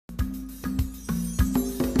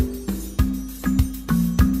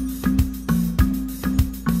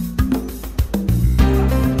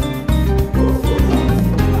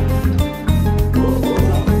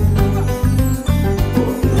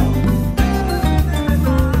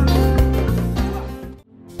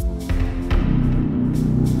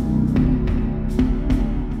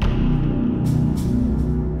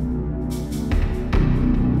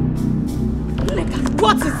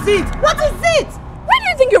What is it? Where do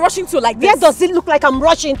you think you're rushing to like this? Where does it look like I'm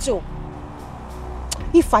rushing to?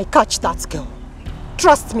 If I catch that girl,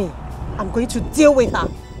 trust me, I'm going to deal with her.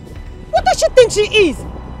 What does she think she is?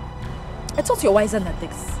 I thought you're wiser than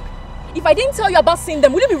this. If I didn't tell you about seeing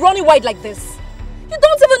them, would you be running wide like this? You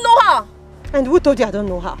don't even know her. And who told you I don't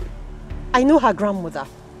know her? I know her grandmother.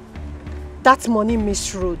 That money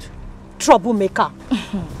misruled. Troublemaker.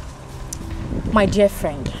 My dear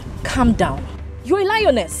friend, calm down. You're a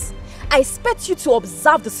lioness. I expect you to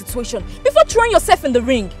observe the situation before throwing yourself in the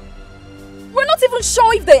ring. We're not even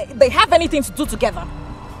sure if they have anything to do together.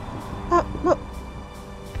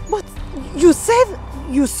 But you said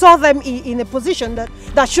you saw them in a position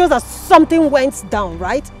that shows that something went down,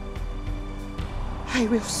 right? I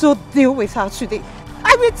will so deal with her today.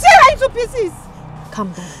 I will tear her into pieces.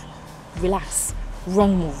 Calm down. Relax.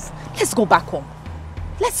 Wrong move. Let's go back home.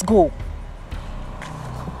 Let's go.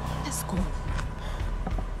 Let's go.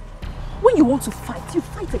 When you want to fight, you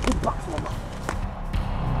fight a good battle.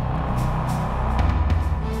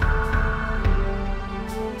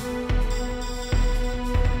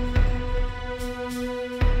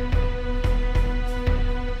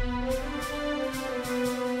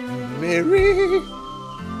 Mary,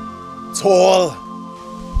 tall,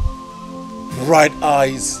 bright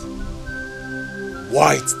eyes,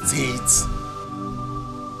 white teeth,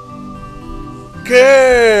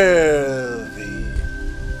 girly.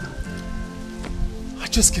 I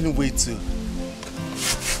just can't wait to.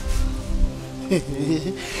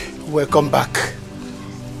 Welcome back.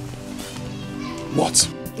 What?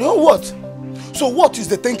 You know what? So what is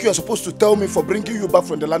the thank you are supposed to tell me for bringing you back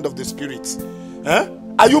from the land of the spirits? Huh?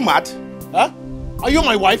 Are you mad? Huh? Are you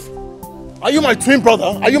my wife? Are you my twin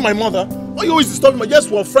brother? Are you my mother? Why you always disturbing me? Yes,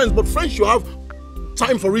 we're friends, but friends should have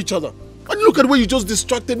time for each other. And look at the way you just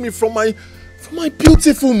distracted me from my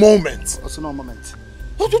beautiful moment. What's no moment?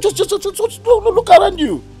 Just look around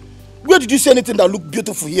you. Where did you see anything that looked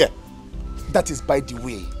beautiful here? That is by the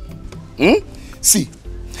way. See,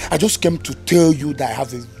 I just came to tell you that I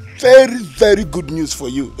have a very, very good news for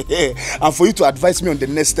you. And for you to advise me on the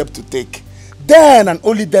next step to take. Then and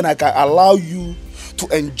only then I can allow you to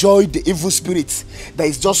enjoy the evil spirit that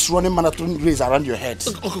is just running marathon race around your head.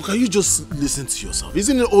 Okay, can you just listen to yourself?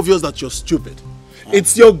 Isn't it obvious that you're stupid?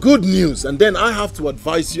 It's your good news and then I have to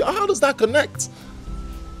advise you. How does that connect?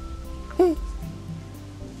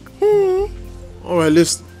 Alright,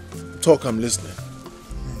 listen. Talk, I'm listening.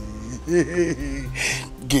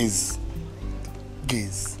 Gaze.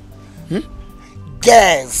 Guess.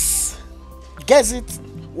 Guess it.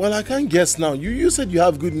 Well, I can't guess now. You said you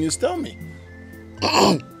have good news. Tell me.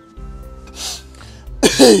 Let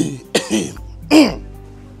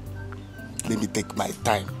me take my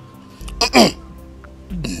time.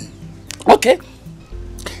 Okay.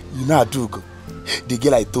 You know Adugo, the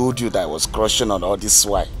girl I told you that I was crushing on all this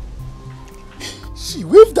while. She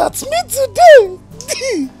waved at me today.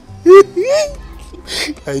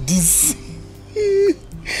 Like this.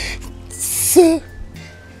 So.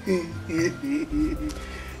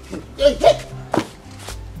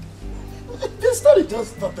 This story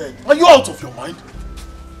just started. Are you out of your mind?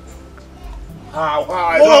 How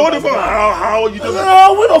are you doing?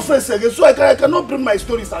 We're not friends again, so I cannot bring my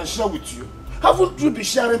stories and share with you. Haven't you been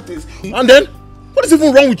sharing things? And then? What is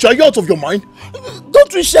even wrong with you? Are you out of your mind?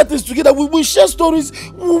 Don't we share things together? We share stories,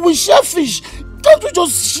 we share fish. Can't we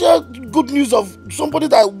just share good news of somebody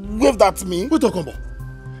that waved at me? Wait, Okombo.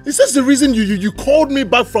 Is this the reason you called me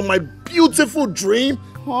back from my beautiful dream?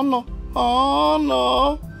 Oh no.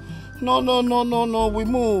 No, we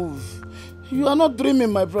move. You are not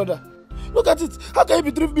dreaming, my brother. Look at it. How can you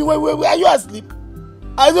be dreaming? Wait, are you asleep?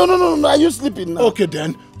 No, are you sleeping now? Okay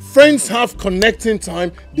then. Friends have connecting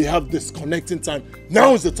time, they have disconnecting time.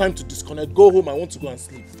 Now is the time to disconnect. Go home, I want to go and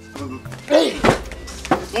sleep. Hey!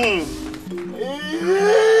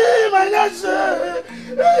 My gosh!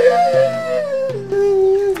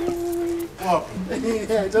 Wow.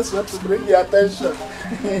 I just want to bring your attention.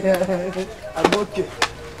 I'm okay.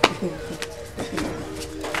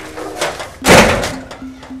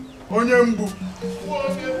 Onyembu.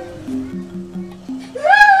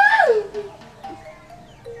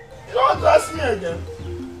 Don't ask me again.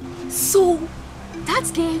 So,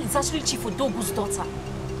 that girl is actually Chief Odogu's daughter.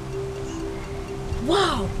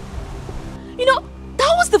 Wow. You know,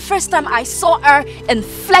 that was the first time I saw her in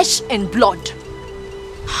flesh and blood.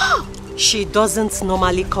 She doesn't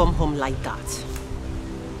normally come home like that.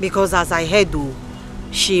 Because as I heard,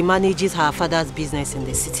 she manages her father's business in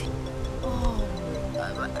the city. Oh,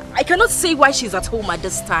 I cannot say why she's at home at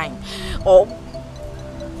this time. Or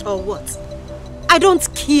what? I don't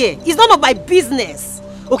care. It's none of my business.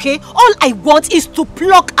 okay? All I want is to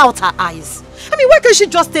pluck out her eyes. I mean, why can't she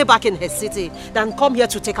just stay back in her city than come here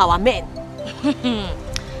to take our men?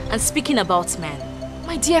 And speaking about men,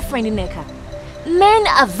 my dear friend Ineka, men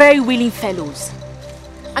are very willing fellows.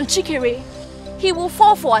 And Chikere, he will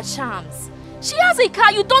fall for her charms. She has a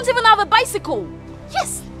car, you don't even have a bicycle.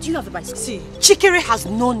 Yes, do you have a bicycle? See, Chikere has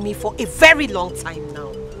known me for a very long time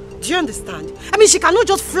now. Do you understand? I mean, she cannot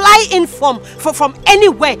just fly in from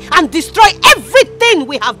anywhere and destroy everything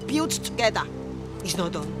we have built together. It's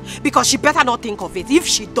not done. Because she better not think of it. If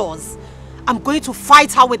she does, I'm going to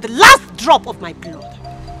fight her with the last drop of my blood.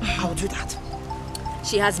 I'll do that.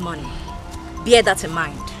 She has money. Bear that in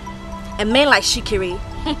mind. A man like Chikere,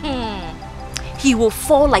 he will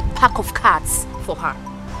fall like a pack of cards for her.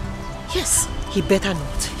 Yes, he better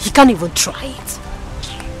not. He can't even try it.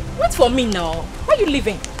 Wait for me now. Where are you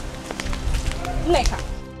living? Neka.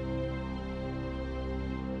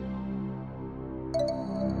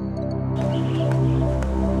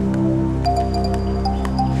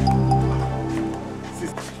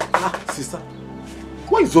 Sister,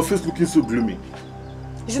 why is your face looking so gloomy?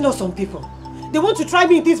 Is it not some people? They want to try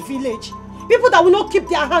me in this village. People that will not keep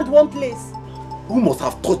their hand one place. Who must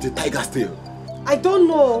have caught the tiger's tail? I don't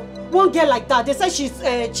know. One girl like that, they say she's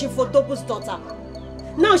Chief Odobu's daughter.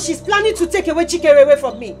 Now she's planning to take away Chikere away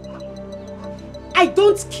from me. I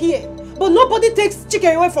don't care. But nobody takes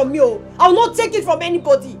Chikere away from me. I will not take it from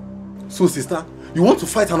anybody. So sister, you want to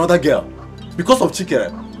fight another girl? Because of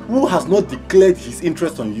Chikere, who has not declared his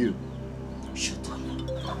interest on you? Shut up.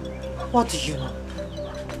 What do you know?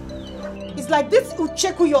 It's like this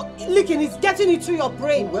ucheku you're licking is getting into your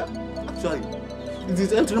brain. Well, actually, it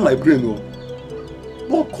is entering my brain. Oh.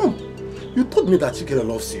 Well, come. You told me that Chikere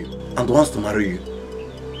loves you and wants to marry you.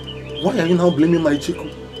 Why are you now blaming my Chiku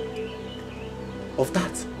of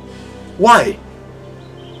that? Why?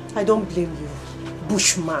 I don't blame you,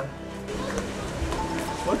 Bushman.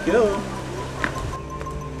 Okay.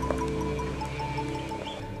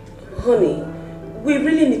 Honey, we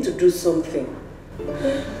really need to do something.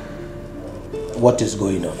 What is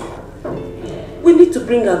going on? We need to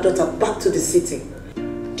bring our daughter back to the city.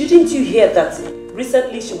 Didn't you hear that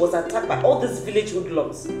recently she was attacked by all these village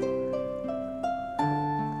hoodlums?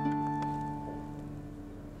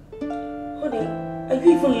 Honey, are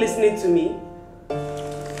you even listening to me?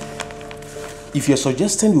 If you're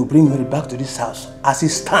suggesting you bring Mary back to this house as it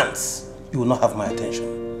stands, you will not have my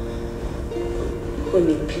attention.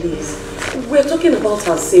 Honey, please. We're talking about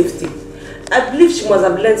her safety. I believe she must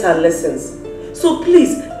have learned her lessons. So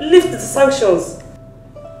please, lift the sanctions.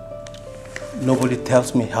 Nobody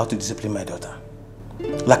tells me how to discipline my daughter.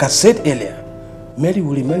 Like I said earlier, Mary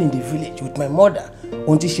will remain in the village with my mother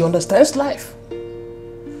until she understands life.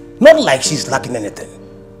 Not like she's lacking anything.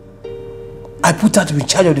 I put her to be in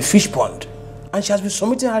charge of the fish pond, and she has been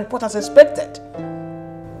submitting her report as expected.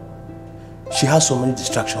 She has so many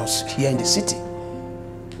distractions here in the city.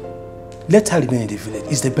 Let her remain in the village.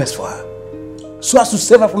 It's the best for her, so as to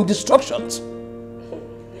save her from destructions.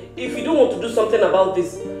 If you don't want to do something about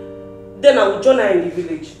this, then I will join her in the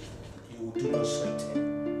village. You will do not sweat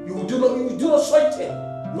him. You will do not sweat him.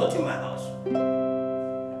 Not in my house.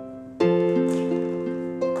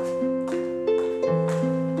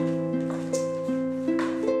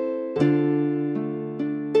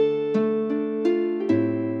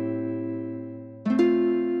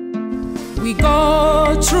 We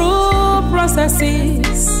go through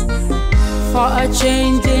processes for a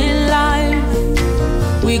change in life.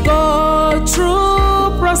 We go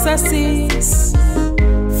through processes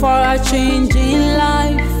for a change in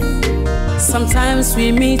life. Sometimes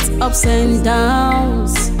we meet ups and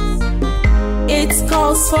downs. It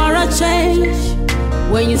calls for a change.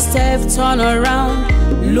 When you step, turn around,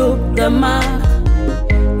 look the mark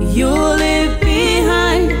you leave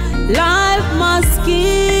behind. Life must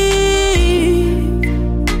give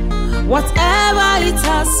whatever it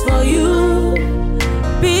has for you.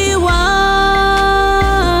 Be wise.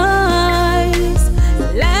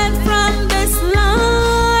 Learn from this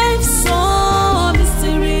life, so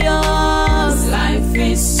mysterious. Life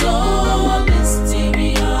is so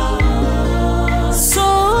mysterious. So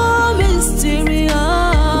mysterious.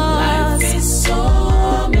 Life is so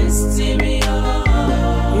mysterious.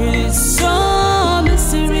 It is so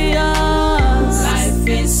mysterious. Life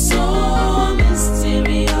is so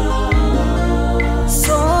mysterious.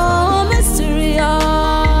 So mysterious.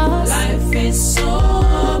 Life is so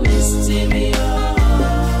mysterious.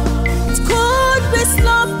 It could be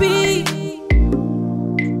sloppy.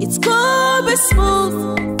 It could be smooth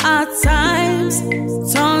at times.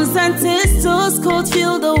 Turns and twists could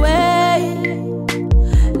feel the way.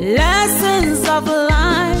 Lessons of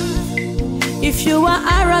life. If you are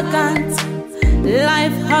arrogant,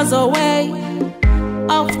 life has a way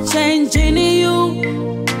of changing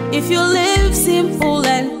you. If you live simple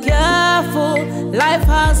and careful, life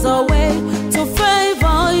has a way to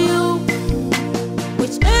favor you.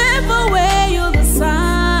 Whichever way you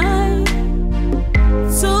decide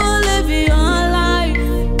to live your life,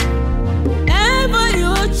 ever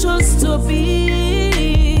you choose to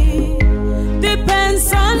be,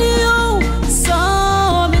 depends on you.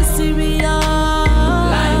 So mysterious.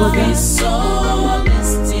 Life is so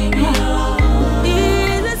mysterious.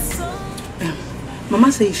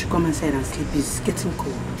 Mama said you should come inside and sleep. It's getting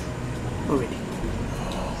cold already.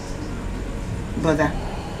 Brother.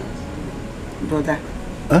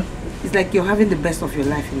 Huh? It's like you're having the best of your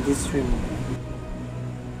life in this room.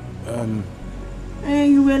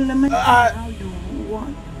 You were lamenting how you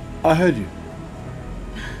want. I heard you.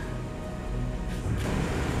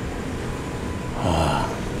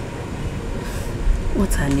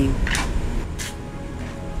 What's her name?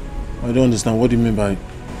 I don't understand. What do you mean by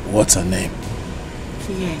what's her name?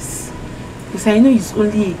 Yes. Because I know it's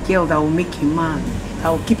only a girl that will make a man, that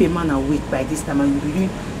will keep a man awake by this time, and you'll be doing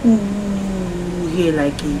ooh here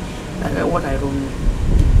like what I don't know.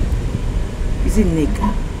 Is it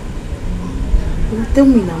Neka? You tell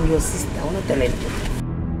me now, I'm your sister. I want to tell anything.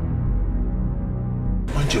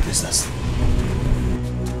 Mind your business.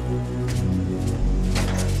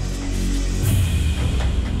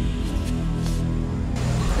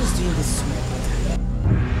 Who's doing this to my brother?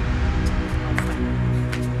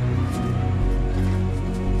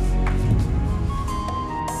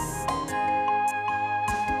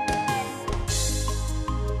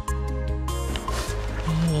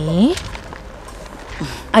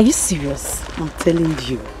 Are you serious? I'm telling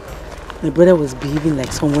you, my brother was behaving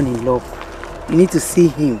like someone in love. You need to see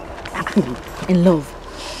him. In love?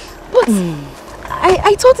 What?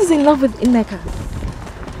 I thought he's in love with Ineka.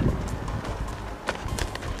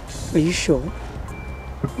 Are you sure?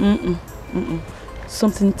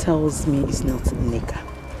 Something tells me it's not Ineka.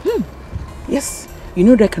 Yes, you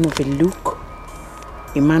know that kind of a look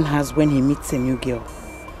a man has when he meets a new girl.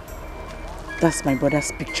 That's my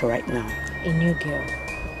brother's picture right now. A new girl?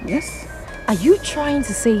 Yes. Are you trying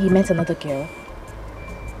to say he met another girl?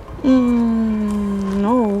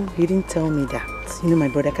 No, he didn't tell me that. You know my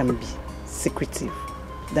brother can be secretive.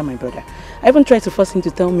 That my brother. I even tried to force him to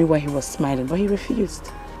tell me why he was smiling, but he refused.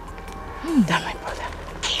 That my brother.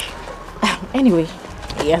 Anyway,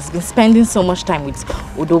 he has been spending so much time with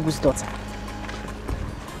Odogu's daughter.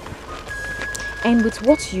 And with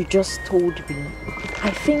what you just told me, I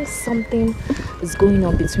think something is going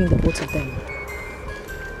on between the both of them.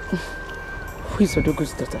 Who is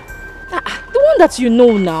Odogu's daughter? The one that you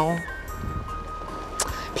know now.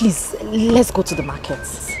 Please, let's go to the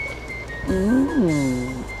markets.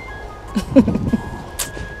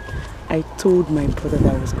 I told my brother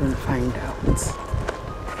that I was going to find out.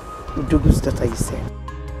 Odogu's daughter, you said.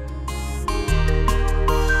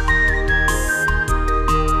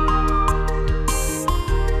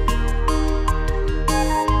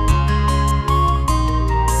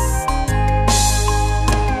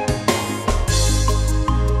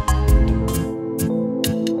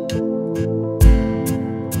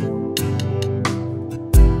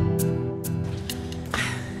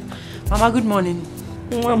 Mama, good morning.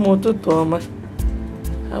 How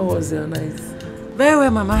was your night? Very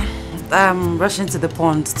well, Mama. I'm rushing to the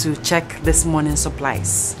pond to check this morning's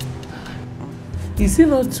supplies. Is it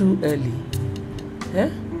not too early?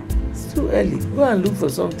 It's too early. Go and look for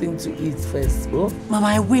something to eat first, oh? Mama,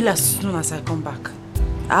 I will as soon as I come back.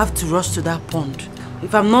 I have to rush to that pond.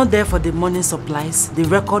 If I'm not there for the morning supplies, the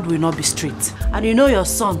record will not be straight. And you know your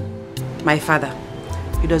son, my father,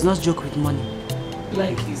 he does not joke with money.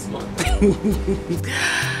 Like his mom.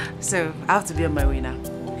 So, I have to be on my way now.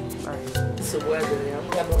 Alright. So where are you?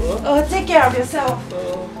 Oh, take care of yourself.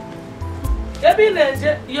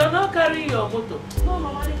 You're not carrying your motor. No,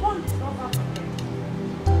 Mama, the pond is not far from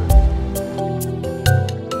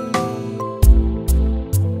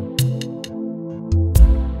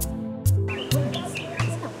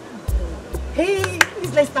here. Hey,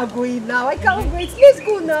 please let's start going now. I can't wait. Let's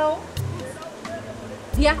go now.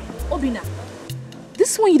 Yeah, Obina.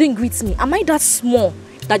 This one you didn't greet me. Am I that small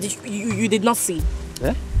that you did not see?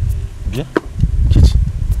 Eh? Bien. Chizzy.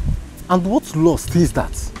 And what law says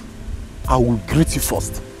that I will greet you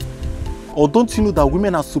first? Or don't you know that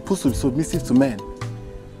women are supposed to be submissive to men?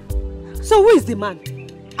 So who is the man?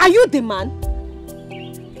 Are you the man?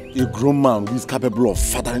 A grown man who is capable of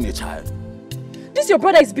fathering a child. This your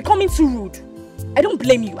brother is becoming too rude. I don't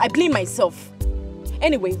blame you. I blame myself.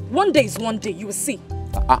 Anyway, one day is one day. You will see.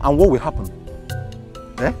 And what will happen?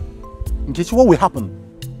 Eh? Nkechi, what will happen?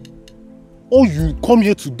 All you come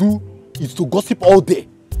here to do is to gossip all day.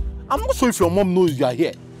 I'm not sure if your mom knows you are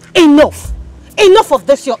here. Enough! Enough of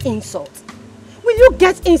this, your insult. Will you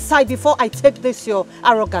get inside before I take this, your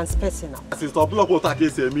arrogance personal? Sister, block what I can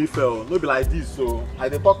say me fell. No be like this, so I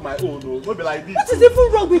dey talk my own. No be like this. What is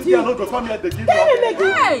even wrong with you? I'm not going to come here to give you. Hey!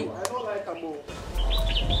 I don't like them all.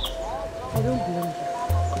 I don't blame you.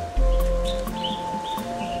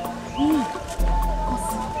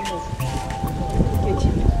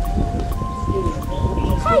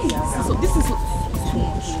 This is too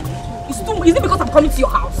much. It's too much. Is it because I'm coming to your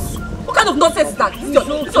house? What kind of nonsense is that? This is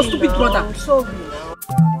your stupid brother. I'm sorry.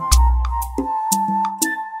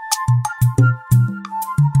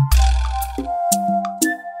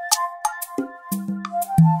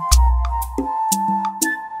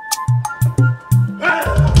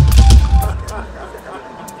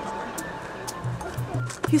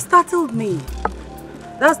 You startled me.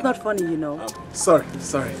 That's not funny, you know. Sorry.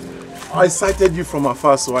 I sighted you from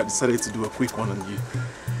afar, so I decided to do a quick one on you.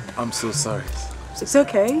 I'm so sorry. It's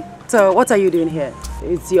okay. So, what are you doing here?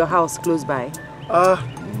 It's your house close by.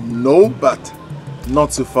 No, but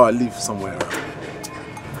not too far. I live somewhere around.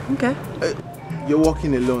 Okay. You're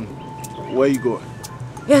walking alone. Where are you going?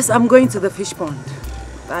 Yes, I'm going to the fish pond.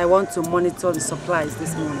 I want to monitor the supplies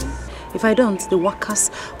this morning. If I don't, the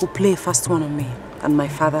workers will play a fast one on me, and my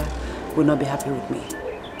father will not be happy with me.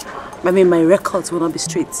 I mean, my records will not be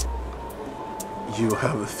straight. You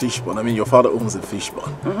have a fish pond. I mean, your father owns a fish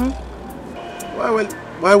pond.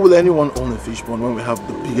 Why will anyone own a fish pond when we have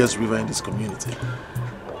the biggest river in this community?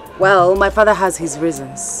 Well, my father has his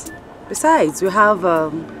reasons. Besides, we have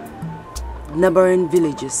neighboring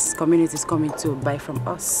villages, communities coming to buy from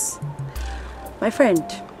us. My friend,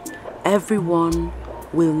 everyone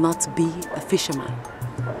will not be a fisherman.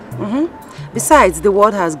 Besides, the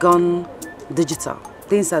world has gone digital.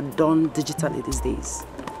 Things are done digitally these days.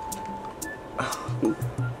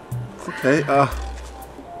 Okay,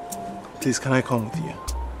 please, can I come with you?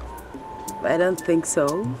 I don't think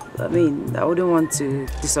so. I mean, I wouldn't want to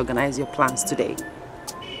disorganize your plans today.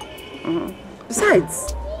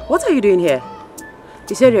 Besides, what are you doing here?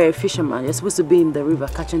 You said you're a fisherman. You're supposed to be in the river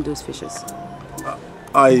catching those fishes.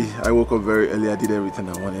 I woke up very early. I did everything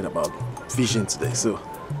I wanted about fishing today, so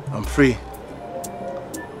I'm free.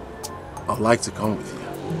 I'd like to come with you.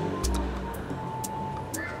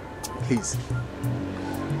 Please.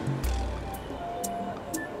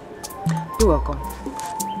 You're welcome.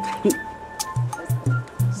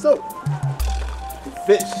 So,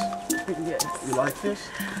 fish. Yes. You like fish?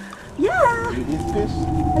 Yeah. You eat fish?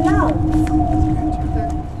 Hello.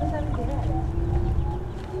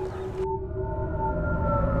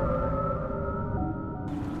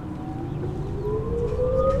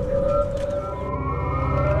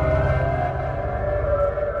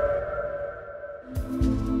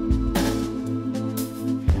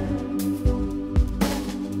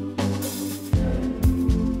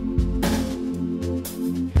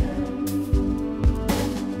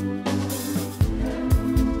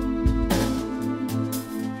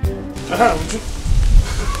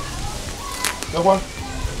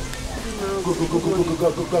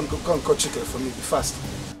 Go chicken for me, be fast.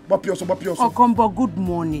 Bapioso. Okombo, good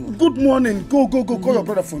morning. Good morning. Go. Call your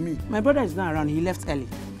brother for me. My brother is not around. He left early.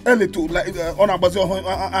 Early too, like on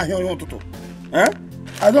I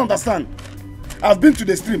don't understand. I've been to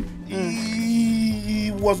the stream.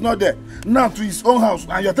 He was not there. Now to his own house,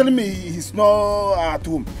 and you're telling me he's not at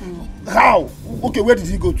home. How? Okay, where did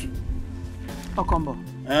he go to? Okombo.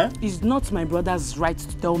 It's not my brother's right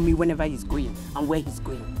to tell me whenever he's going and where he's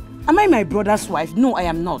going. Am I my brother's wife? No, I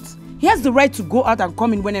am not. He has the right to go out and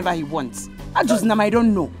come in whenever he wants. I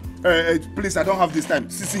don't know. Please, I don't have this time.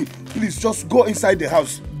 Sisi, please just go inside the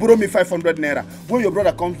house. Borrow me 500 naira. When your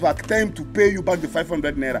brother comes back, tell him to pay you back the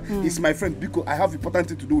 500 naira. He's my friend because I have important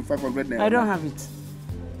thing to do with 500 naira. I don't have it.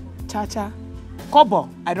 Chacha. Kobo,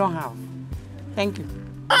 I don't have. Thank you.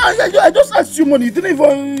 I just asked you money. You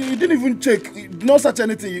didn't even check. No such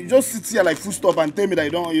anything. You just sit here like full stop and tell me that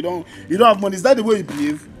you don't have money. Is that the way you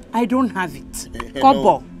behave? I don't have it. Hello.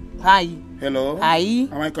 Kobo. Hi. Hello. Hi.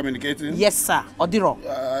 Am I communicating? Yes, sir. Odiro.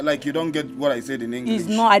 Like you don't get what I said in English.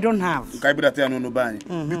 No, I don't have.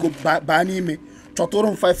 Because bani me.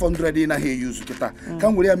 Chotoron 500 in a here use kita.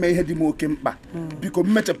 Can we make head mo kempa? Because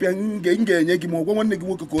mechapian nge mo one nigga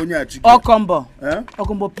woke Okombo.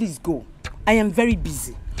 Okombo, please go. I am very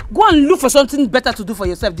busy. Go and look for something better to do for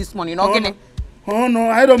yourself this morning, okay? Oh no,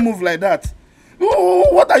 I don't move like that.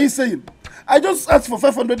 Oh, what are you saying? I just asked for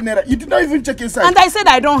 500 naira. You did not even check inside. And I said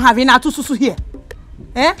I don't have Inatu Susu here.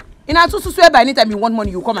 In Inatu Susu, by any time you want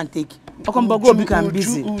money, you come and take. I'm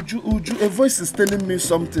busy. Uju, a voice is telling me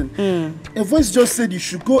something. A voice just said you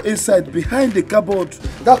should go inside behind the cupboard.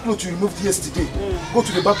 That cloth you removed yesterday. Go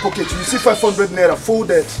to the back pocket. You see 500 naira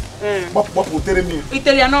folded. What will tell me?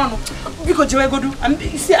 Italiano. Because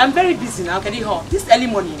I'm very busy now. Can you help? This early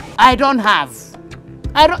morning. I don't have.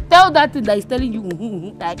 I don't tell that thing that is telling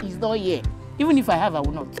you that is not here. Even if I have, I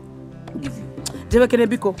will not give you.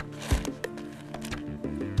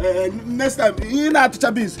 Next time, you know,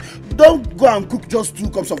 teacher beans, don't go and cook just 2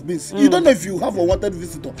 cups of beans. You don't know if you have a wanted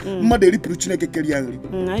visitor.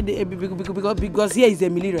 Because here is a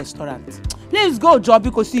Emily restaurant. Let's go, job,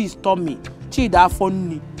 because he is Tommy. That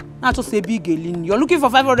funny. Not just a big alien. You're looking for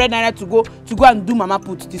 500 naira to go and do mama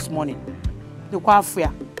put this morning. The quite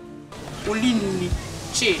fair.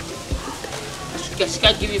 She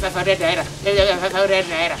can't give you 500 naira. 500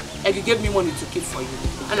 naira. And you gave me money to keep for you.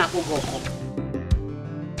 And I will go home.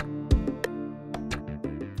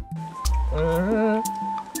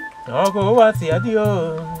 Ogo wati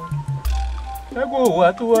adio. Ego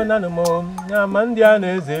watu wana no na mandia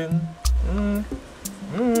neze.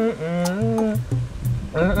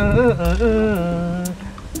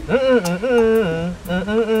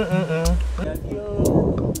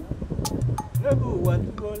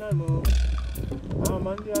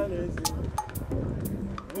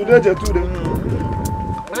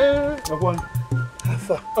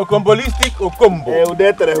 Okombolistic Okombo.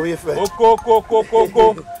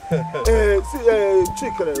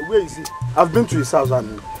 Chick, where is he? I've been to his house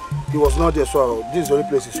and he was not there, so this is the only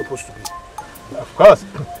place he's supposed to be. Of course.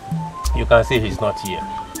 You can see he's not here.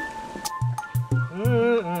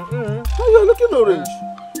 Oh, you're looking orange.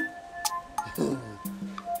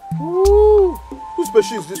 Ooh, whose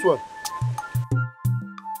species is this one?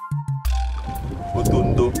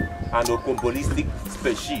 Otondo and Okombolistic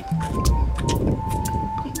species.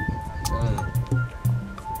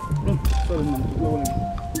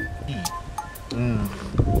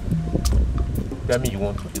 Tell me you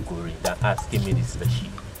want to do Korean than asking me this species.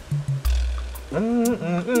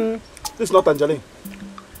 This is not Angeline.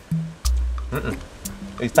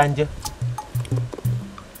 It's Tanja.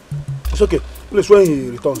 It's okay. Please, when he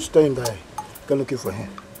returns, tell him that I can look for him.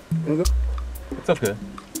 Okay? It's okay.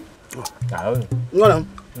 No.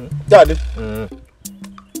 Daddy.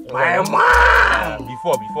 My mom!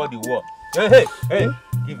 Before the war. Hey,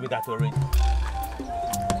 give me that orange.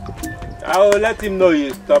 I'll let him know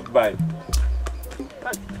you stopped by.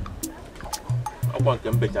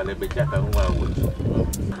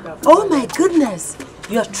 Oh my goodness,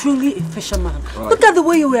 you are truly a fisherman. Right. Look at the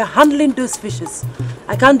way you were handling those fishes.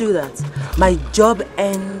 I can't do that. My job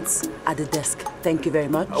ends at the desk. Thank you very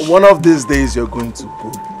much. One of these days you're going to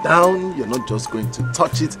go down. You're not just going to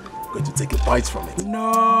touch it. You're going to take a bite from it.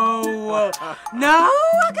 No, I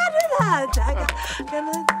can't do that. I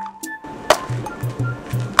cannot.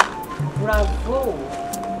 Bravo.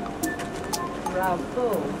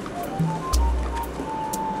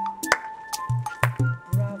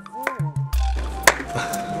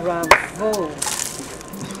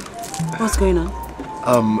 What's going on?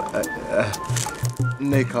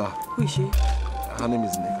 Neka. Who is she? Her name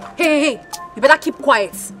is Neka. Hey, you better keep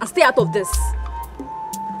quiet and stay out of this.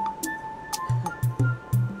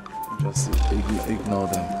 Just ignore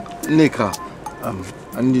them. Neka,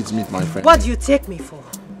 I need to meet my friend. What do you take me for?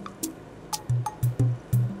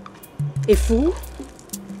 A fool?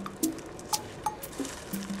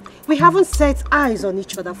 We haven't set eyes on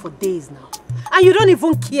each other for days now. And you don't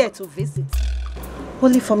even care to visit.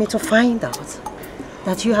 Only for me to find out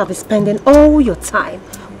that you have been spending all your time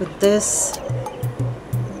with this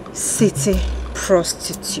city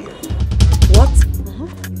prostitute. What?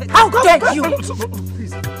 How dare you?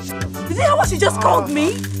 Please. Did you hear what she just called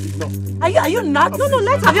me? No. Are you nuts? No,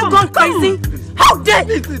 let her Have you gone crazy? How dare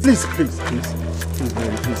you? Please,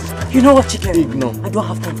 Mary, please. You know what, Chike? Ignore. I don't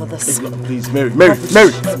have time for this. Ignore, please, Mary.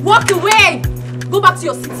 Walk away! Go back to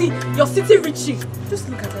your city Richie. Just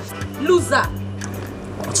look at her. Loser.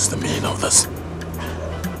 What is the meaning of this?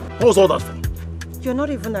 What was all that for? You're not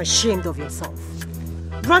even ashamed of yourself.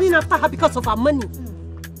 Running after her because of her money.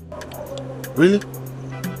 Really?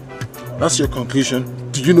 That's your conclusion?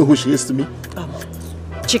 Do you know who she is to me?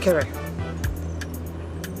 Chikere.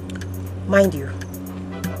 Mind you,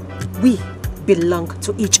 we belong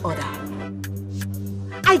to each other.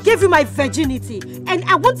 I gave you my virginity and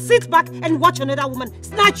I won't sit back and watch another woman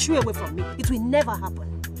snatch you away from me. It will never happen.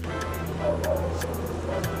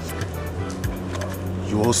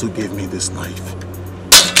 You also gave me this knife.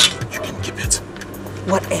 You can keep it.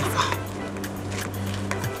 Whatever.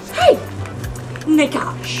 Hey!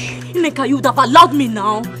 Neka, you would have allowed me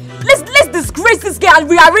now. Let's disgrace this girl and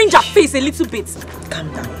rearrange her face a little bit.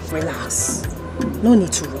 Calm down, relax. No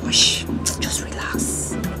need to rush. Just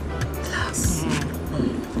relax. Relax.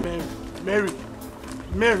 Mary!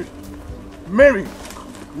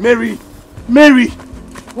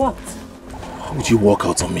 What? Why would you walk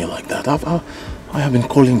out on me like that? I have been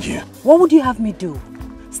calling you. What would you have me do?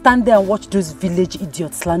 Stand there and watch those village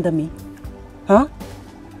idiots slander me? Huh?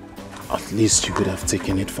 At least you could have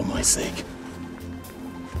taken it for my sake.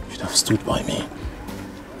 You'd have stood by me.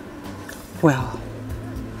 Well,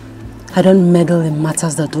 I don't meddle in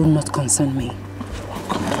matters that do not concern me. Oh,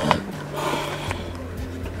 come on.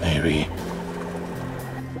 Mary.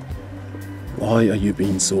 Why are you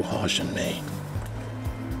being so harsh on me?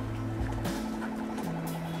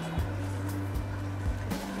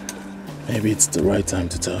 Maybe it's the right time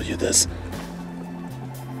to tell you this.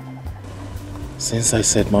 Since I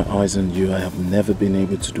set my eyes on you, I have never been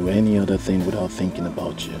able to do any other thing without thinking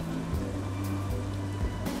about you.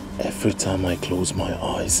 Every time I close my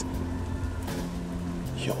eyes,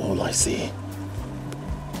 you're all I see.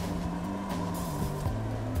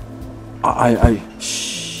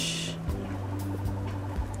 Shh.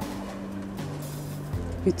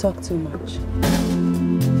 You talk too much.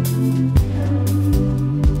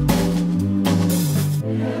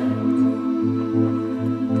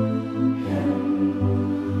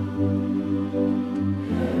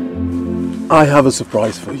 I have a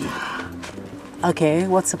surprise for you. Okay,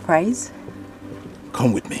 what surprise?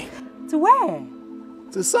 Come with me. To where?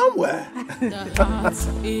 To somewhere. The heart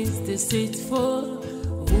is deceitful.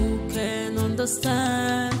 Who can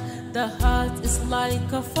understand? The heart is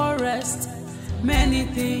like a forest. Many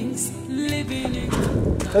things living in.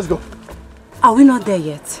 Let's go. Are we not there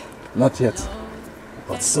yet? Not yet,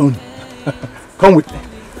 but soon. Come with me.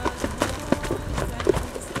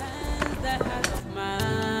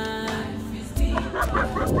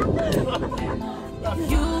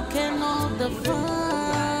 You cannot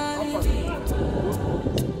define.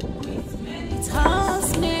 It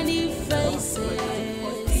has many faces.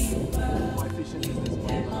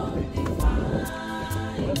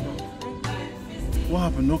 What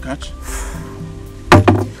happened? No catch?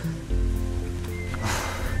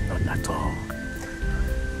 Not at all.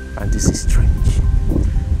 And this is strange.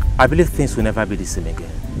 I believe things will never be the same again.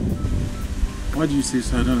 Why do you say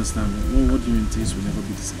so? I don't understand. What do you mean things will never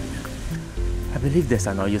be the same again? I believe there's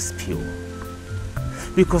an oil spill.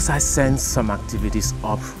 Because I sense some activities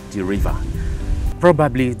up the river.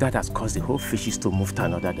 Probably that has caused the whole fishes to move to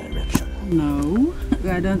another direction. No,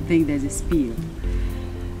 I don't think there's a spill.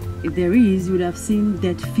 If there is, you would have seen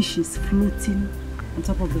dead fishes floating on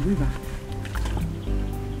top of the river.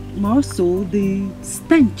 More so, the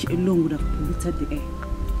stench alone would have polluted the air.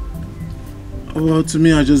 Well, to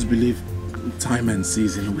me, I just believe time and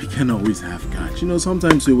season, we can always have catch. You know,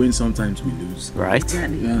 sometimes we win, sometimes we lose. Right?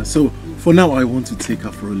 Exactly. Yeah, so for now, I want to take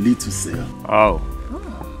her for a little sail. Oh.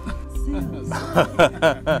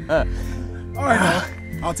 All right, now,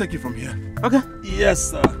 I'll take you from here. Okay.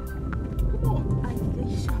 Yes, sir. Come on.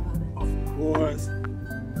 Of course.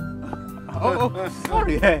 Oh,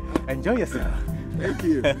 sorry. Enjoy yourself. Thank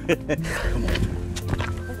you. Come on.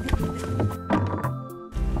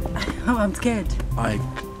 Oh, I'm scared. Come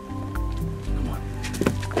on.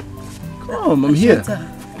 Come, I'm here. Enter.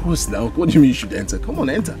 Of course now. What do you mean you should enter? Come on,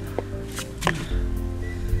 enter.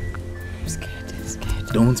 I'm scared.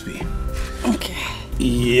 Don't be. Okay.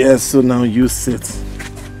 Yes, so now you sit.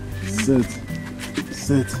 Sit.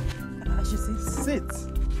 I should sit.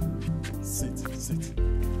 Sit.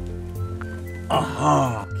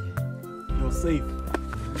 Aha. You're safe.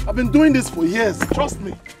 I've been doing this for years. Trust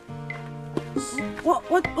me. What?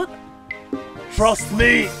 Trust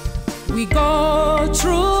me. We go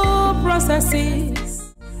through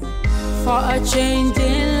processes for a change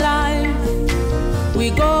in life. We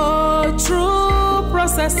go through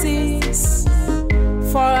processes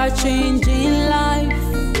for a change in life.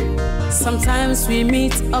 Sometimes we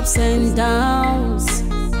meet ups and downs.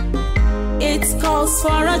 It calls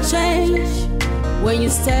for a change. When you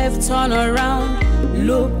step, turn around,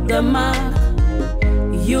 look the mark.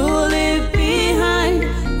 You leave behind.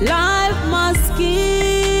 Life must give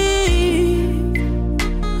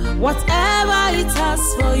whatever it has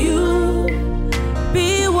for you.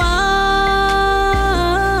 Be wise.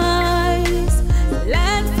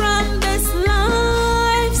 Learn from this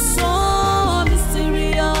life so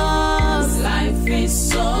mysterious. Life is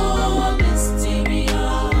so mysterious.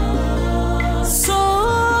 So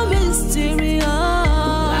mysterious.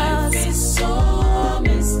 Life is so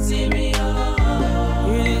mysterious.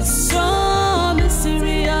 It is so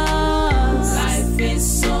mysterious. Life is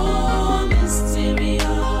so mysterious.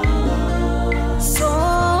 So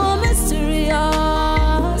mysterious.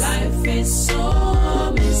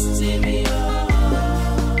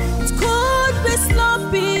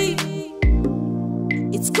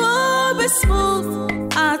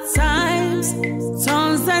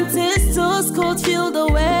 Guns and pistols could feel the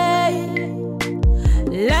way.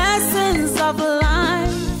 Lessons of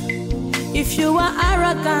life. If you are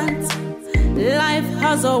arrogant, life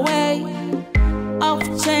has a way of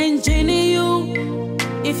changing you.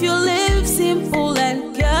 If you live simple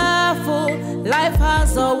and careful, life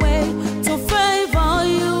has a way to favor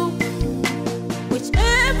you.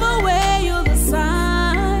 Whichever way you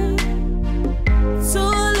decide to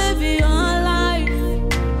live your life,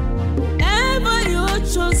 ever you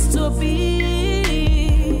choose to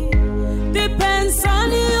be, depends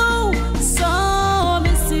on you. So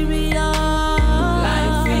mysterious.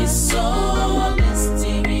 Life is so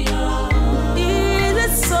mysterious. It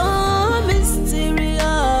is so mysterious.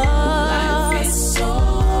 Life is so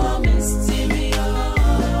mysterious.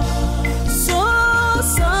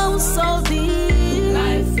 So deep.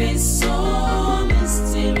 Life is so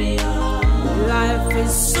mysterious. Life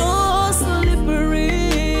is so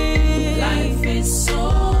slippery. Life is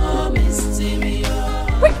so mysterious.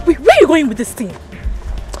 Where are you going with this thing?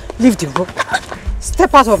 Leave the road.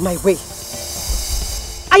 Step out of my way.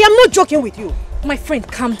 I am not joking with you. My friend,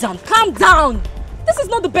 calm down. Calm down. This is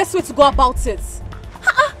not the best way to go about it.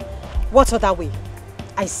 What other way?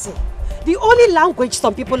 I see. The only language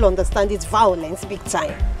some people understand is violence, big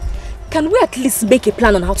time. Can we at least make a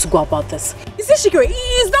plan on how to go about this? You see, Shikiri,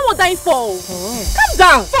 it's not what I'm for. Calm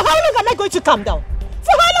down. For how long am I going to calm down?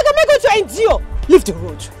 For how long am I going to endure? Leave the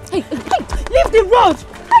road. Hey, leave the road.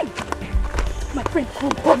 Hey. My friend,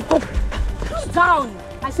 come. Calm down.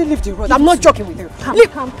 I say leave the road. I'm not joking with you. Calm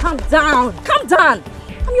down. Calm down.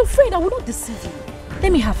 I'm your friend. I will not deceive you.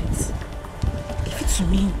 Let me have it. Give it to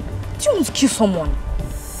me. Do you want to kill someone?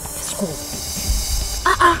 Let's go.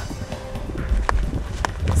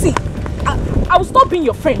 See, I will stop being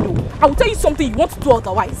your friend, though. I will tell you something you want to do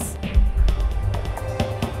otherwise.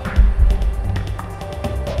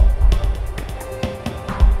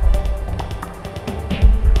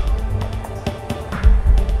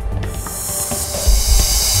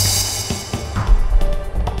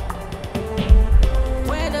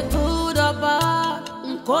 Whether good or bad,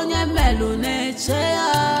 Nkonye melune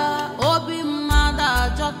chea, Obi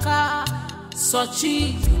mada joka,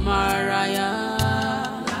 Sochi maraya.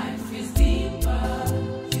 Life is deeper,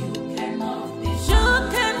 you cannot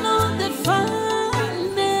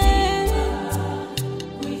define it.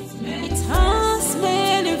 It has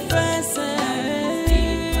many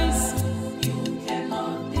faces, you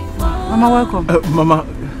cannot define. Mama, welcome. Mama,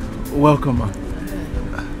 welcome, ma.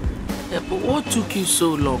 But what took you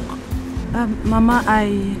so long? Mama,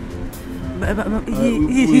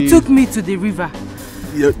 he took me to the river.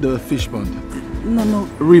 Yeah, the fish pond. No.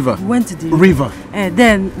 River. We went to the river.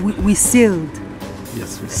 Then we sailed.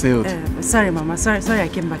 Yes, we sailed. Sorry, Mama. Sorry, I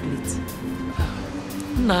came back late.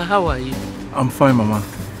 Now, how are you? I'm fine, Mama.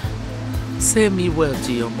 Say me well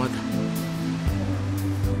to your mother.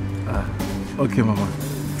 Okay, Mama.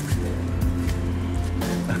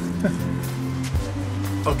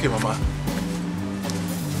 Okay, Mama.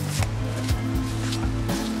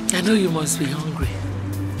 I know you must be hungry.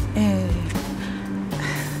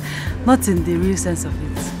 Not in the real sense of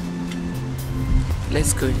it.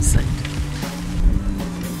 Let's go inside.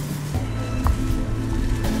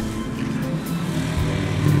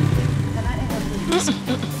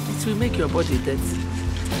 It will make your body dirty.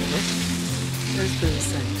 Let's go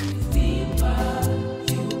inside.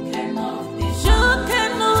 You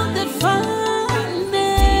cannot define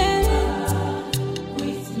it.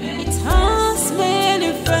 It has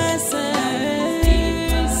many faces.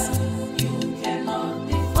 You cannot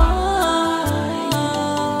define.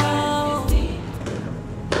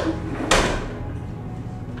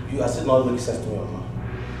 You are still not making sense to me, Mama.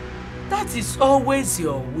 That is always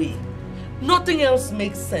your way. Nothing else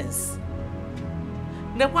makes sense.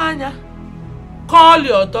 Nekwanya, call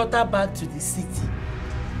your daughter back to the city.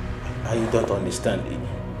 You don't understand.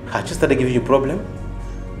 Has she started giving you a problem?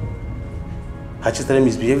 Has she started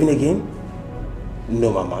misbehaving again? No,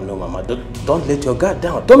 Mama, no, Mama. Don't let your guard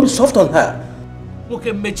down. Don't be soft on her.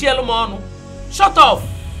 Okay, shut off.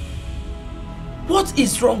 What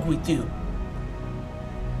is wrong with you?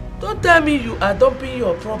 Don't tell me you are dumping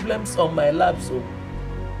your problems on my lap, so.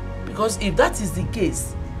 Because if that is the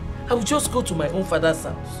case, I will just go to my own father's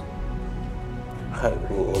house.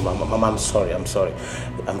 Mama, I'm sorry.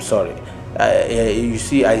 You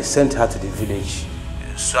see, I sent her to the village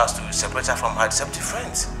so as to separate her from her deceptive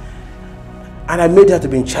friends. And I made her to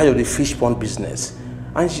be in charge of the fish pond business.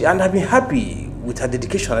 And I've been happy with her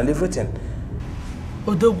dedication and everything.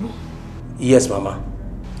 Odogu? Yes, Mama.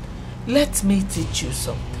 Let me teach you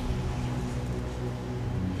something.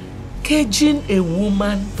 Caging a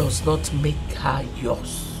woman does not make her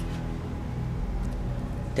yours.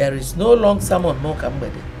 There is no long sermon, no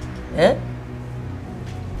kambede. Eh?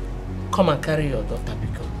 Come and carry your daughter,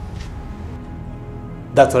 Biko.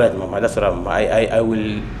 That's all right, Mama. That's all right, Mama. I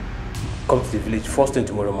will come to the village first thing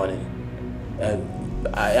tomorrow morning.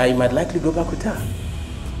 I might likely go back with her.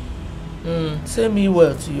 Say me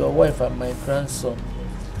well to your wife and my grandson.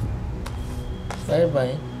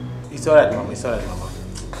 Bye-bye. It's all right, Mama. It's all right, Mama.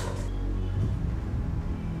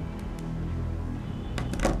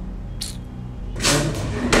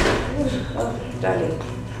 Oh, darling.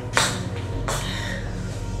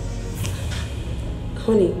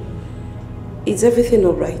 Honey, is everything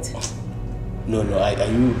all right? No.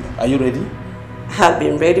 Are you ready? I've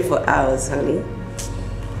been ready for hours, honey.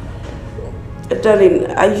 Darling,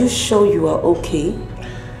 are you sure you are okay?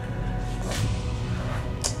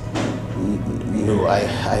 No, I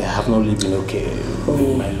have not really been okay.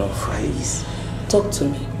 Oh, my love. Please, talk to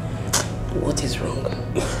me. What is wrong?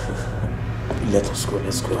 Let us go.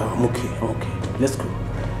 Let's go. I'm okay. Let's go.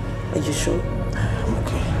 Are you sure? I'm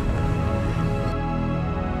okay.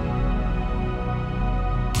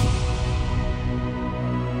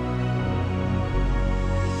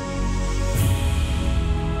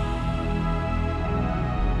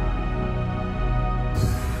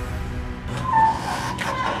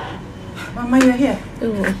 Mama, you're here.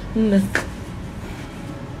 No.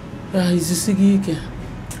 Is this again?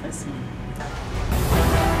 I see.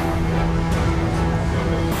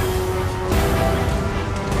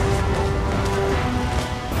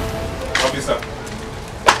 Officer,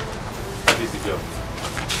 this is the girl.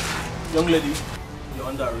 Young lady, you're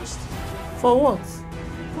under arrest. For what?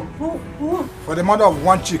 For the murder of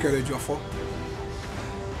one chick at Ejiofor.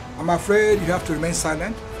 I'm afraid you have to remain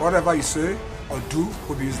silent. Whatever you say or do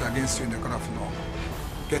will be used against you in the court of law.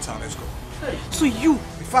 Get her, let's go. So you,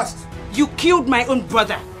 be fast. You killed my own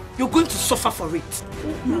brother. You're going to suffer for it.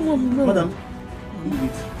 No. Madam,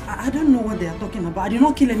 I don't know what they are talking about. I did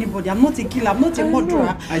not kill anybody. I'm not a killer. I'm not a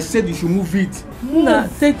murderer. I said you should move it. Muna,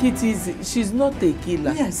 take it easy. She's not a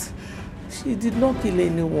killer. Yes. She did not kill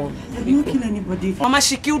anyone. I did not kill anybody. Mama,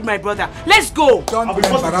 she killed my brother. Let's go. Don't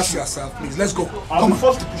embarrass yourself, please. Let's go. I'll be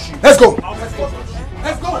forced to push you. Let's go.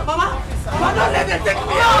 Let's go. Mama, don't let them take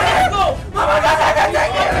me away. Let's go. Mama, don't let them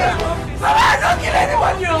take me away. Mama, I don't kill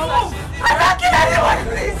anybody. I don't kill anybody,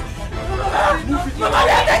 please. Mama,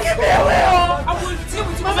 they're taking me away. I will deal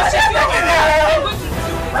with you. Mama, they're taking me away.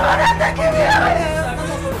 Mama, they're taking me away.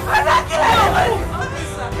 I don't kill anybody.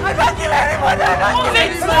 I don't kill anybody.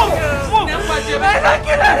 I don't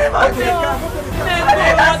kill anybody.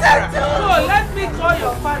 No, let me call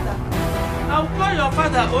your father. I'll call your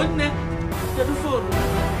father. Get the phone.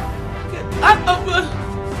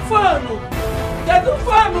 Get the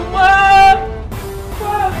phone, Mom.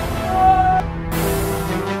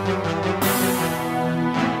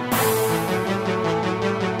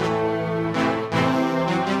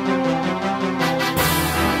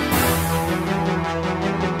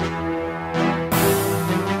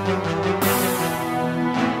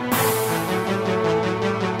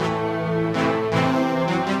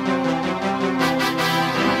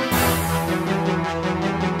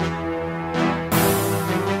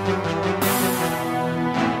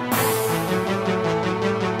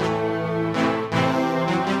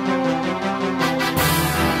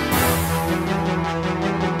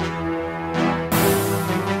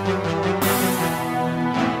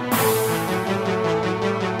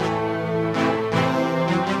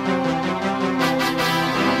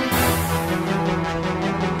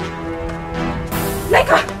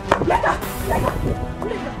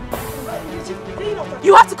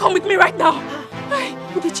 You have to come with me right now.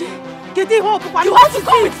 You have to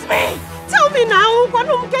come with me. Tell me now.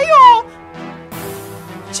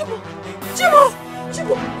 Chimo.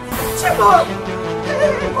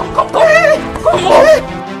 Come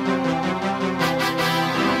on.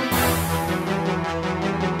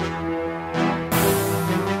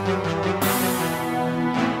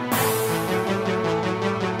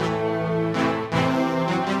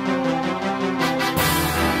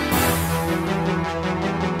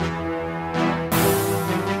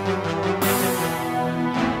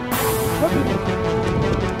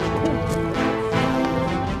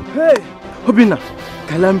 Obina,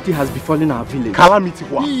 calamity has befallen our village. Calamity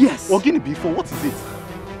what? Yes. Ogini before, what is it?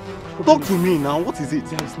 Talk to me now, what is it?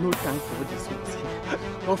 There is no time for this.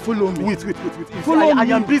 Now follow me. Wait. Follow me. I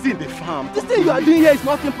am busy in the farm. This thing you are doing here is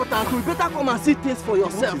not important. You better come and see things for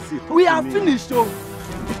yourself. What is it? We are finished, so.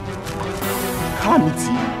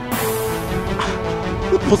 Calamity?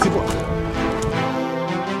 Not possible.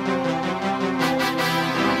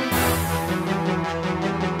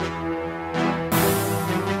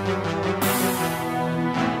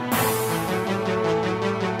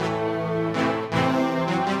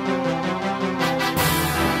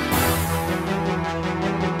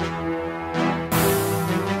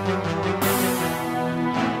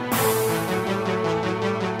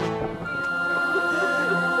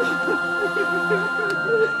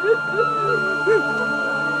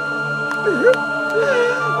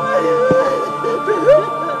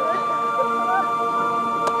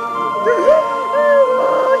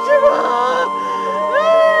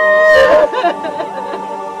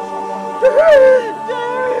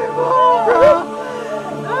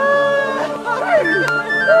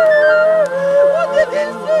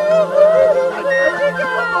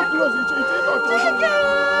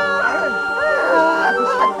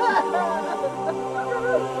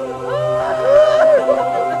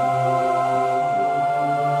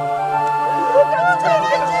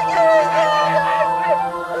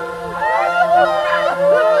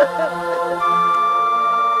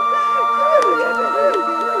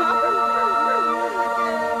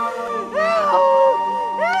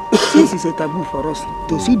 Since it's a taboo for us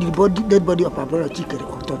to see the dead body of our brother Chikere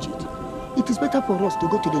or touch it, it is better for us to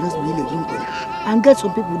go to the next village and get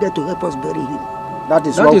some people there to help us bury him. That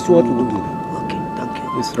is what we will do. Okay, thank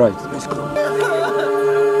you. It's right. Let's go.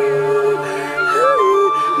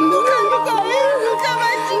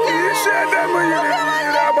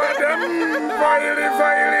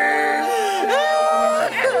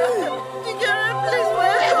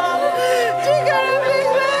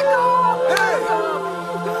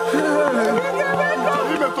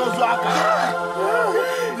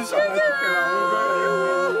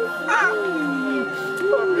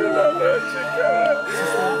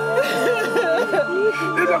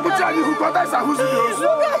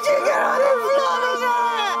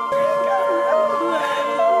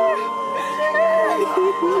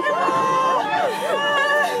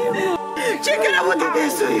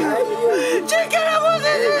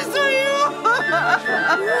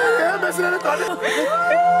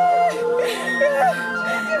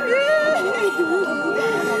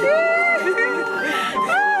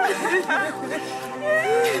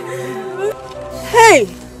 Hey!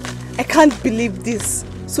 I can't believe this.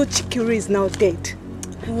 So Chikere is now dead.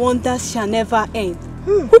 Wonders shall never end.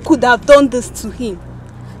 Who could have done this to him?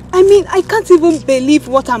 I mean, I can't even believe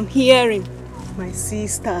what I'm hearing. My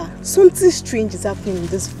sister, something strange is happening in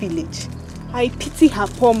this village. I pity her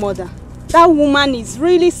poor mother. That woman is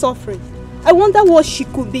really suffering. I wonder what she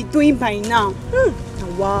could be doing by now.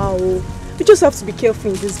 Wow. We just have to be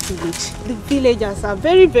careful in this village. The villagers are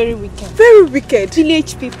very, very wicked. Very wicked.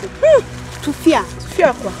 Village people. To fear. To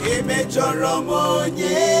fear.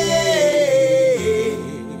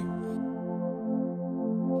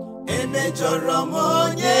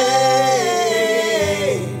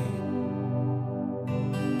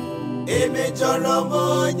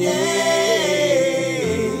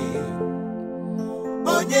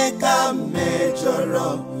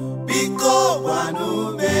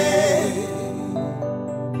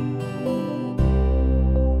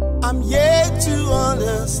 I'm yet to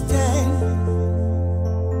understand.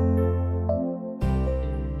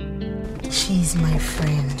 She's my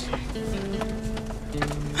friend.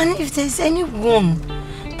 And if there's anyone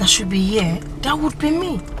that should be here, that would be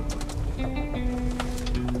me.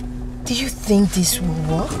 Do you think this will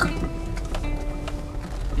work?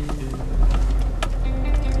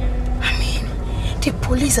 I mean, the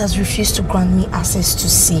police has refused to grant me access to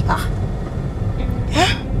see her.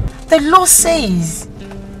 Yeah? The law says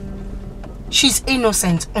she's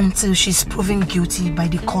innocent until she's proven guilty by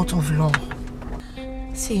the court of law.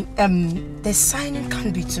 See, the signing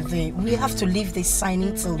can't be today. We have to leave this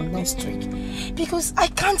signing till next week. Because I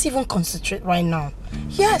can't even concentrate right now.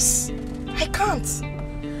 Yes, I can't.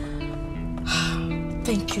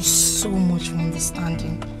 Thank you so much for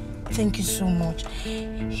understanding. Thank you so much.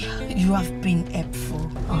 You have been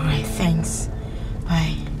helpful. Alright, thanks.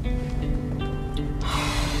 Bye.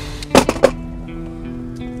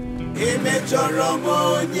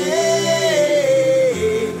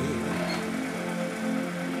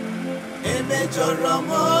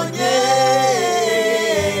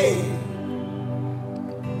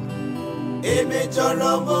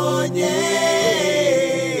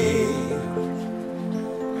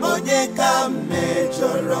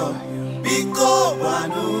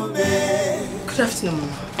 Good afternoon,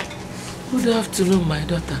 Mama. Good afternoon, my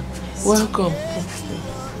daughter. Yes. Welcome.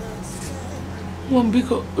 Mom,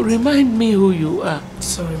 Biko, remind me who you are.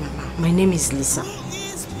 Sorry, Mama. My name is Lisa.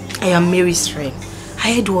 I am Mary's friend.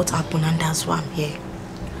 I heard what happened and that's why I'm here.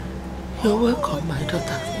 You're welcome, my daughter.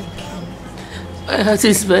 Thank you. My heart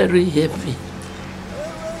is very heavy.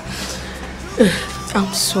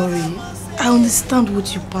 I'm sorry. I understand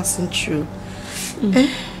what you're passing through.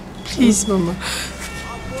 Please, Mama.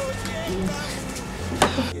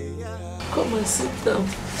 Come and sit down.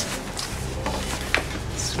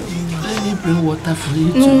 Let me bring water for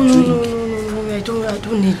you to drink. No, I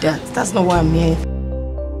don't need that. That's not why I'm here.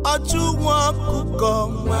 I ojú wọn kúkọ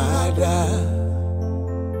mada.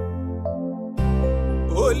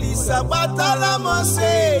 Olisabata lamo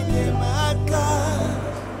se nyemaka.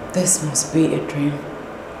 This must be a dream.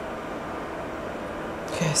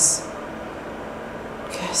 Yes.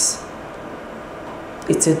 Yes.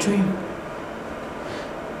 It's a dream.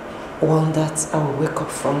 One that I will wake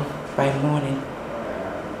up from by morning.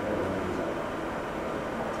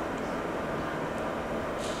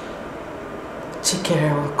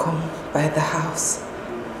 Chikere will come by the house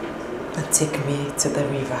and take me to the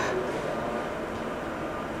river.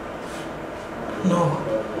 No.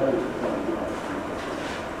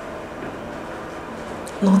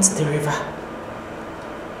 Not the river.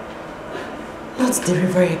 Not the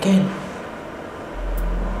river again.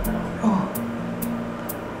 Oh.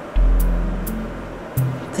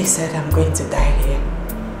 They said I'm going to die here.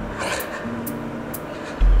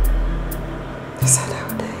 They said I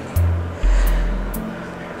would die here.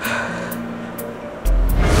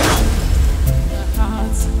 The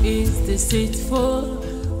heart is deceitful.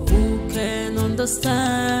 Who can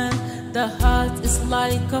understand? The heart is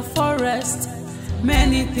like a forest.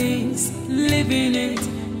 Many things live in it.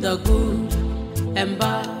 The good and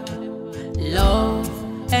bad, love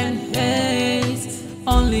and hate.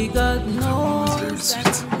 Only God knows.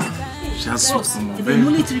 If the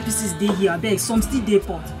only 3 pieces they here, I beg some still dey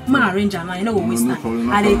pot. Ma arrange and I know go waste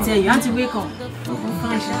time. I dey tell you, auntie wake up.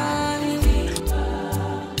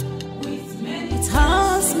 It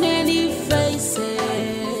has many faces.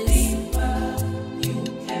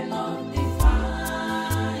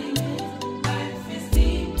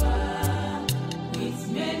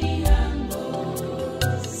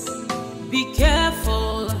 Be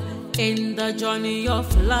careful in the journey of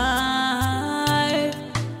life.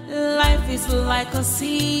 Life is like a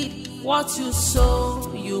seed. What you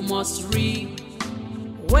sow, you must reap.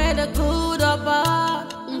 Whether good or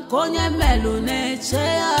bad, nkonye melune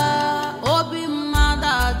chea. Obi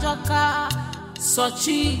mada joka,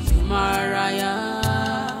 sochi maraya.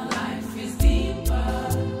 Life is deeper.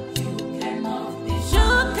 You cannot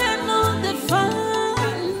define.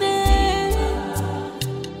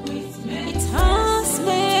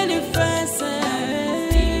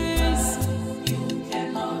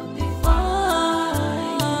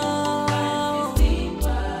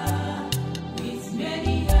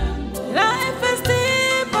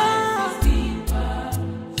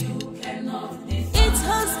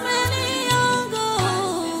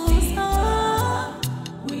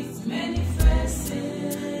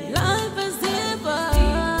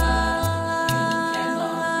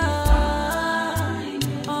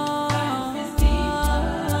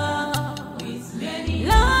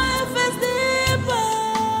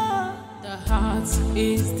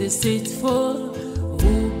 Deceitful,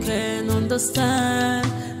 who can understand?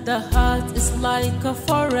 The heart is like a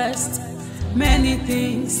forest. Many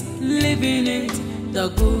things live in it. The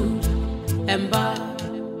good and bad,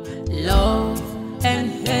 love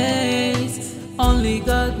and hate. Only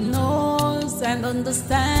God knows and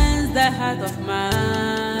understands the heart of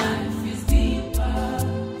man. Life is deeper.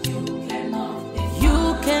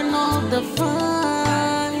 You cannot define.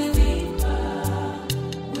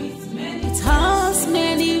 It has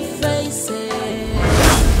many faces.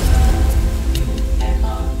 You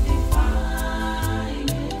cannot define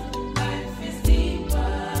it. Life is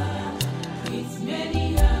deeper with many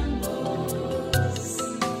angles.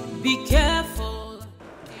 Be careful.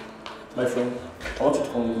 My friend, I want you to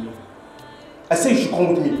come with me. I said you should come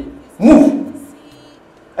with me. Move!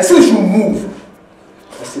 I said you should move.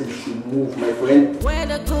 I said you should move, my friend.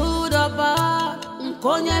 Whether good or bad,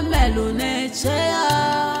 nkonye melune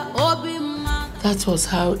chea. Obi. That was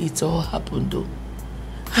how it all happened though.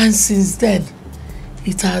 And since then,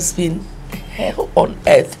 it has been hell on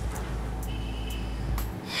earth.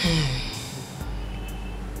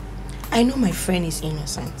 I know my friend is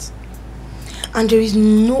innocent. And there is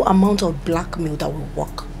no amount of blackmail that will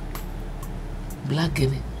work.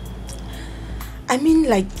 Blackmail? I mean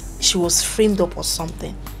like she was framed up or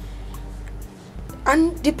something.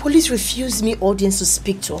 And the police refused me audience to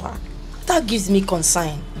speak to her. That gives me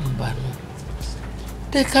concern. Mbano.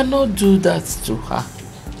 They cannot do that to her.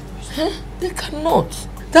 They cannot.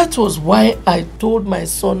 That was why I told my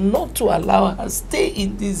son not to allow her stay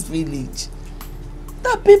in this village.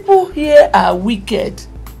 The people here are wicked.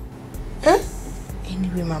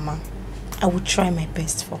 Anyway, Mama, I will try my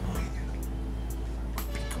best for her.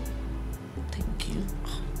 Thank you.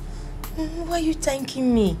 Why are you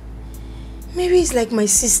thanking me? Maybe it's like my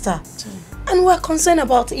sister. And we're concerned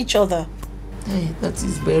about each other. Hey, that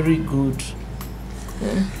is very good.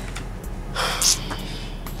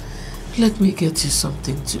 Let me get you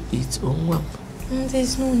something to eat, Onwam.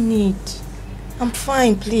 There's no need. I'm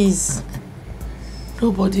fine, please.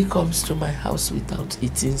 Nobody comes to my house without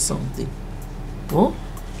eating something. Oh?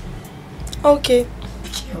 Okay.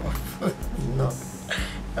 No.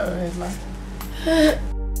 Alright, ma.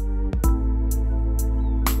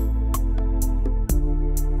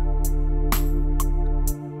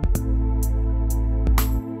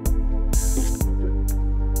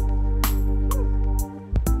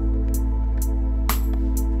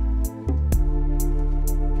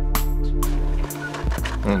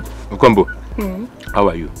 Ukombo, how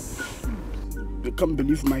are you? I can't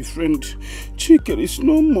believe my friend Chike is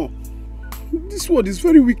no more. This world is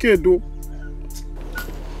very wicked though.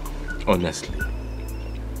 Honestly.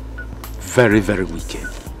 Very, very wicked.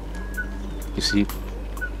 You see,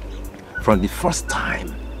 from the first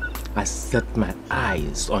time I set my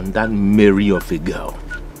eyes on that Mary of a girl,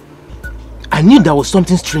 I knew there was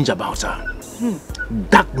something strange about her.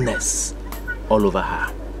 Darkness all over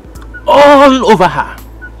her. All over her.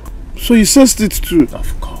 So you sensed it too?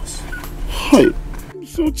 Of course. Hi.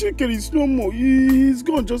 So Chike is no more. He's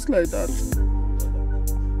gone just like that.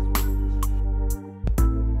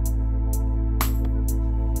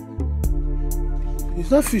 Is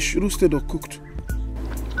that fish roasted or cooked?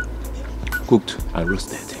 Cooked and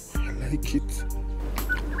roasted. I like it.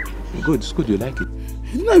 Good, it's good you like it.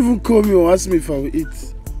 He did not even call me or ask me if I will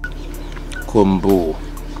eat. Kombo,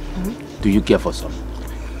 do you care for some?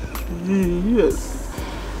 Yes.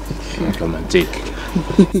 Come and take.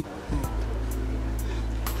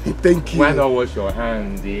 Thank you. Why not wash your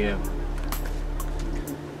hands, dear?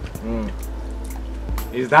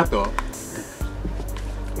 Is that all?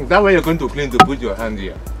 Is that why you're going to clean to put your hand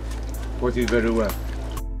here? Put it very well.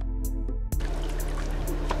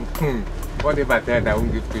 What if I tell I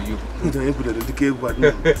won't give to you?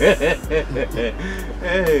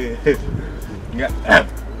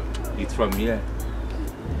 It's from here.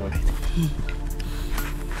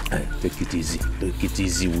 Take it easy. Take it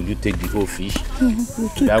easy. Will you take the whole fish?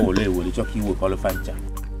 That will chuck you with all of fancha.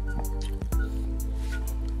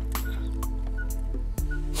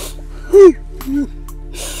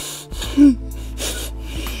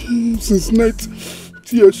 Since night,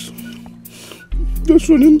 tears. Just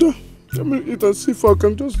running down. Let me eat and see if I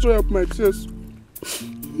can just dry up my tears.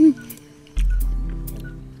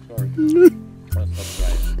 Sorry.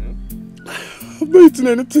 I've not eaten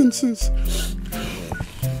anything since.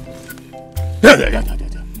 You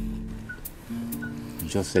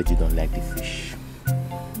just said you don't like the fish.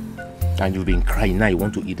 And you've been crying now you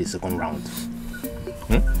want to eat the second round.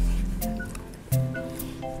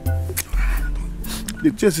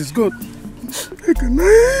 The chest is good. I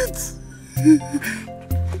cannot eat.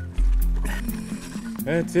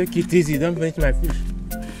 Take it easy, don't finish my fish.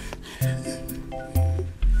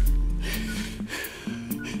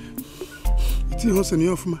 It's not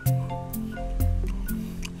enough, man.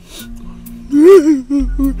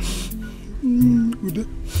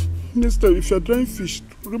 Next time, if you're drying fish,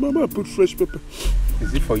 remember I put fresh pepper.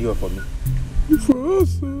 Is it for you or for me? For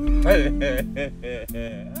us.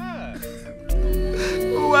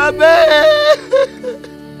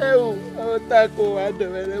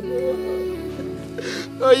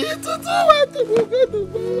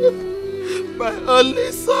 My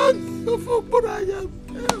only son,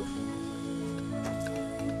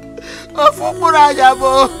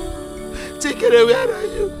 Chikere, where are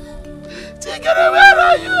you? Chikere, where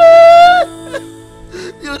are you?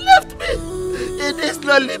 You left me in this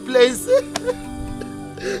lonely place.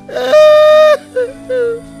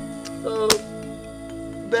 Oh,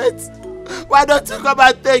 Beth, why don't you come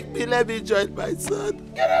and take me? Let me join my son.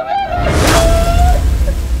 Get away!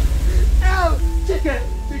 Oh, Chikere,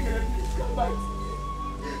 please come back.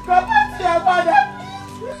 Come back to your mother,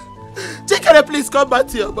 please. Chikere, please come back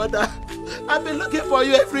to your mother. I've been looking for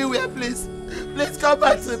you everywhere, please. Please come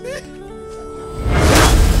back to me.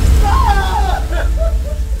 No!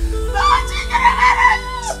 No, Chikere, where are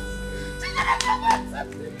you? Chikere, come back to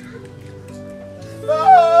me. No!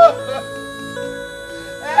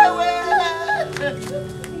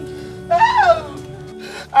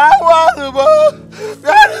 I want to go.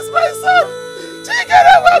 Where is my son?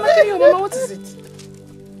 Chikere, Mama, what is it?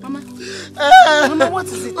 Mama? Mama, what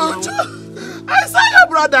is it now? I saw your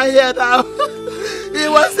brother here now. He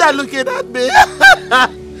was there looking at me. Mama,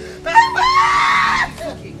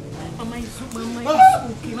 it's okay.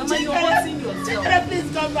 Mama, you're hurting yourself. Chikere, please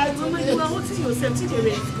come back to me. Mama, you are hurting yourself. Chikere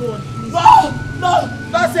is gone. No,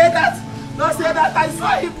 don't say that. Don't say that. I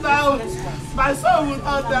saw him now. My son will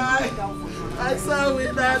not die. My son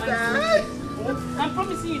will not die. I'm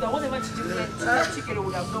promising you that whatever Chikere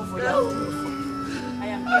would have done for you.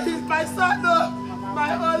 He's my son, no.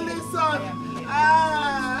 My only son.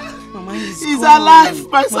 Mama, he's alive.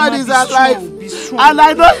 My son is alive. Be strong. And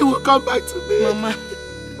I know he will come back to me. Mama.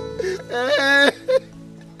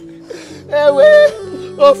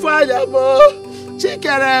 Oh, fire, mo.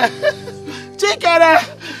 Chikere.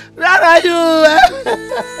 Where are you?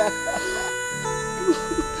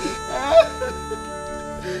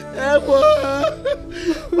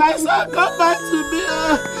 My son, come back to me.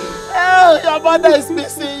 Oh, your mother is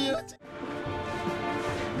missing you.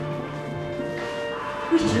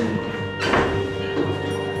 Richard.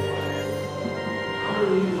 How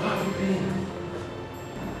are you? How have you been?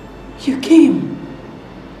 You came?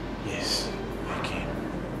 Yes, I came.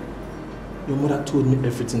 Your mother told me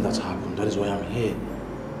everything that happened. That is why I'm here.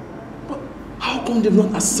 But how come they've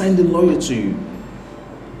not assigned a lawyer to you?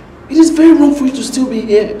 It is very wrong for you to still be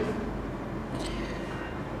here.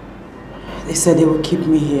 They said they will keep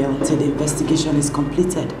me here until the investigation is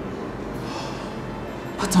completed.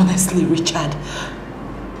 But honestly, Richard,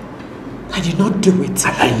 I did not do it.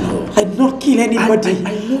 I know. I did not kill anybody.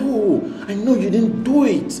 I know you didn't do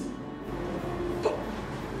it. But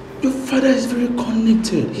your father is very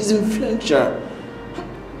connected. He's influential.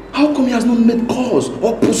 How come he has not made calls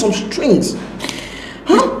or pulled some strings?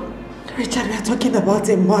 Huh? Richard, we are talking about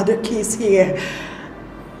a murder case here.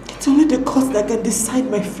 It's only the court that can decide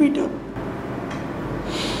my freedom.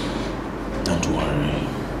 Don't worry.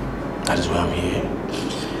 That is why I'm here.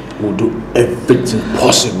 We'll do everything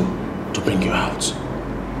possible to bring you out.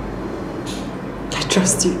 I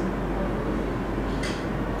trust you.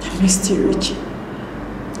 I missed you, Richie.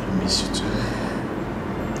 I miss you too.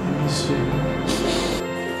 I miss you.